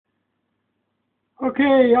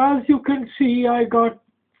Okay, as you can see, I got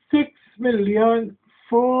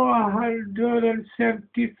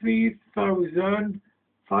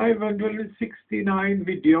 6,473,569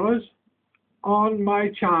 videos on my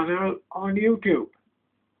channel on YouTube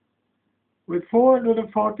with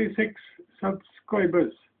 446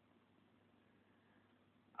 subscribers.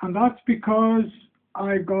 And that's because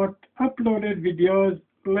I got uploaded videos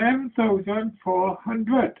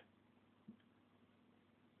 11,400.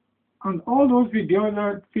 And all those videos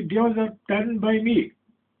are done by me,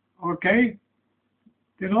 okay?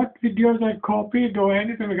 They're not videos I copied or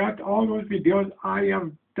anything like that. All those videos I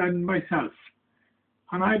have done myself.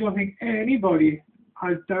 And I don't think anybody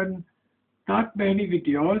has done that many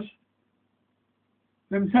videos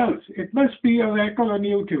themselves. It must be a record on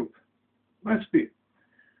YouTube. Must be.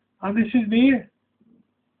 And this is me,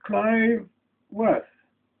 Clive Worth.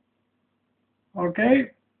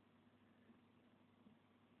 Okay?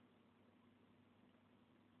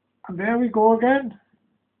 And there we go again.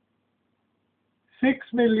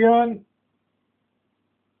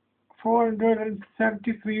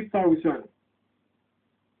 6,473,000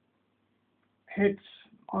 hits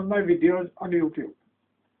on my videos on YouTube.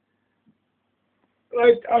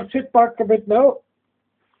 Right, I'll sit back a bit now,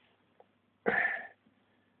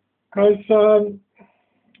 because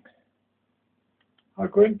I'll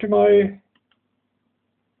go into my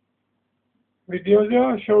videos here.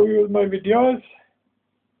 I'll show you my videos.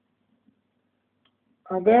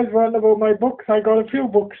 And there's one about my books. I got a few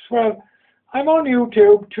books. Well, I'm on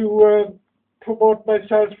YouTube to promote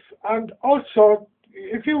myself, and also,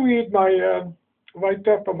 if you read my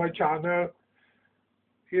write-up on my channel,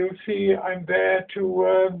 you'll see I'm there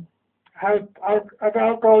to help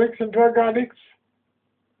alcoholics and drug addicts,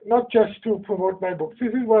 not just to promote my books.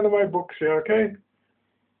 This is one of my books here, okay?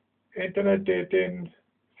 Internet Dating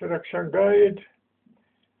Seduction Guide.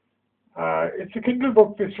 It's a Kindle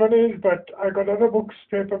book, this one is, but I got other books,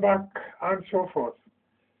 paperback, and so forth.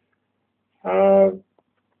 You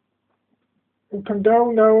come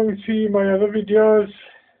down now and see my other videos.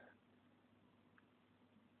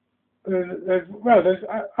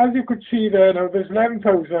 As you could see there now, there's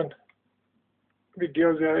 11,000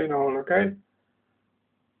 videos there in all, okay?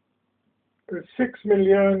 There's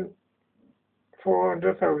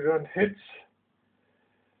 6,400,000 hits.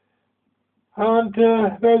 And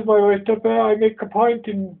there's my write-up there. I make a point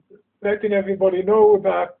in letting everybody know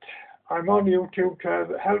that I'm on YouTube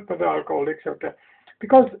to help other alcoholics out there.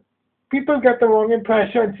 Because people get the wrong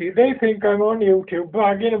impression. See, they think I'm on YouTube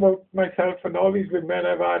bragging about myself and all these women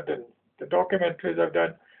I've had and the documentaries I've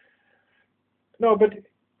done. No, but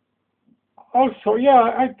also,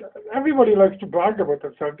 yeah, everybody likes to brag about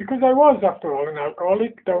themselves, because I was, after all, an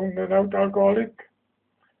alcoholic, down and out alcoholic.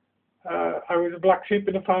 I was a black sheep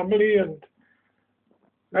in the family and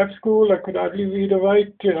left school. I could hardly read or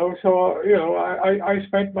write, so, I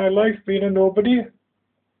spent my life being a nobody.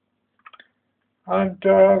 And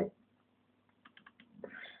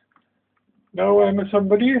now I'm a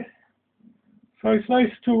somebody. So it's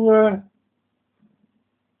nice to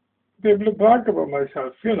be able to brag about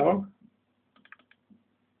myself,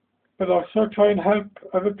 but also try and help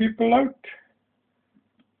other people out.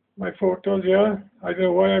 My photos here, I don't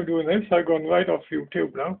know why I'm doing this. I've gone right off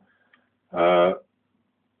YouTube now.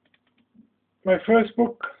 My first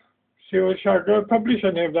book, Zero Sugar,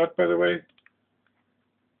 publisher name that, by the way.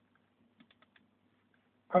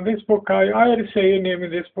 And this book, I had a say in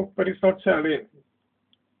naming this book, but it's not selling.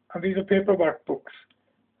 And these are paperback books,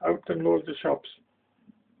 out in loads of shops.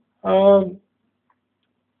 I'm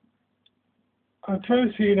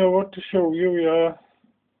trying to see now what to show you here.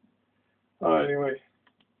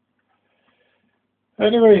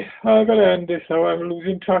 Anyway, I'm going to end this now. I'm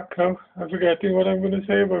losing track now. I'm forgetting what I'm going to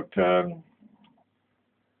say about,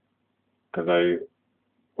 because I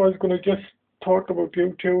was going to just talk about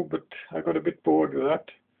YouTube, but I got a bit bored with that.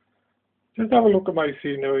 Just have a look at my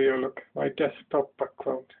scenery here, look, my desktop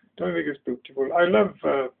background. Don't think it's beautiful. I love,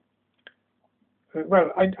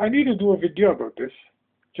 well, I need to do a video about this,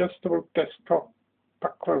 just about desktop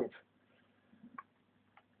background.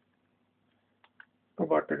 Go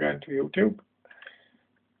back again to YouTube.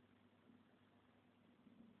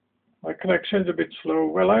 My connection's a bit slow.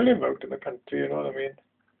 Well, I live out in the country, you know what I mean.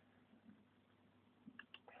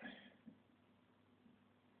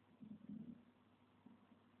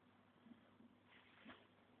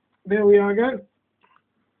 There we are again.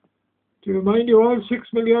 To remind you all,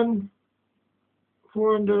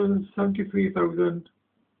 6,473,000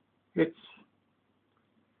 hits.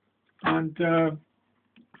 And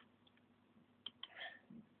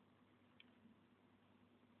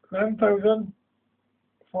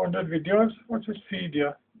 11,400 videos. What's this feed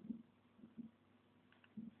here?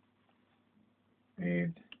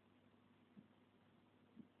 Speed.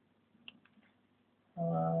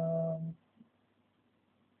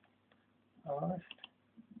 Honest.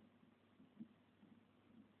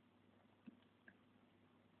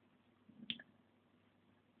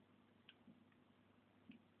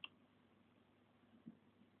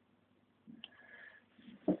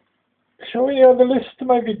 Showing you the list of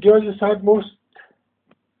my videos that had most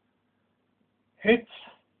hits,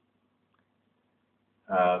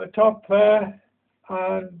 the top there,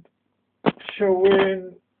 and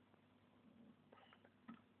showing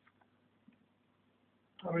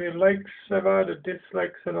how many likes I've had, and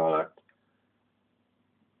dislikes and all that,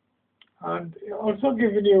 and also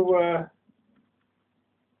giving you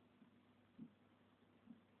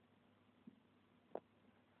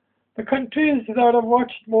the countries that have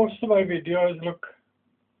watched most of my videos. Look,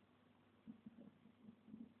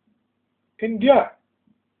 India,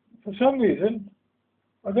 for some reason,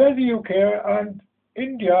 well, there's the UK and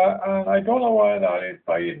India, and I don't know why that is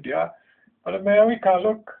by India, but America,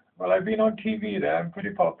 look, well, I've been on TV there, I'm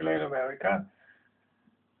pretty popular in America,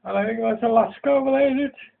 and I think that's Alaska over there, is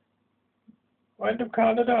it? Or end of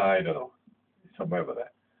Canada, I don't know, somewhere over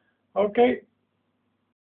there. Okay.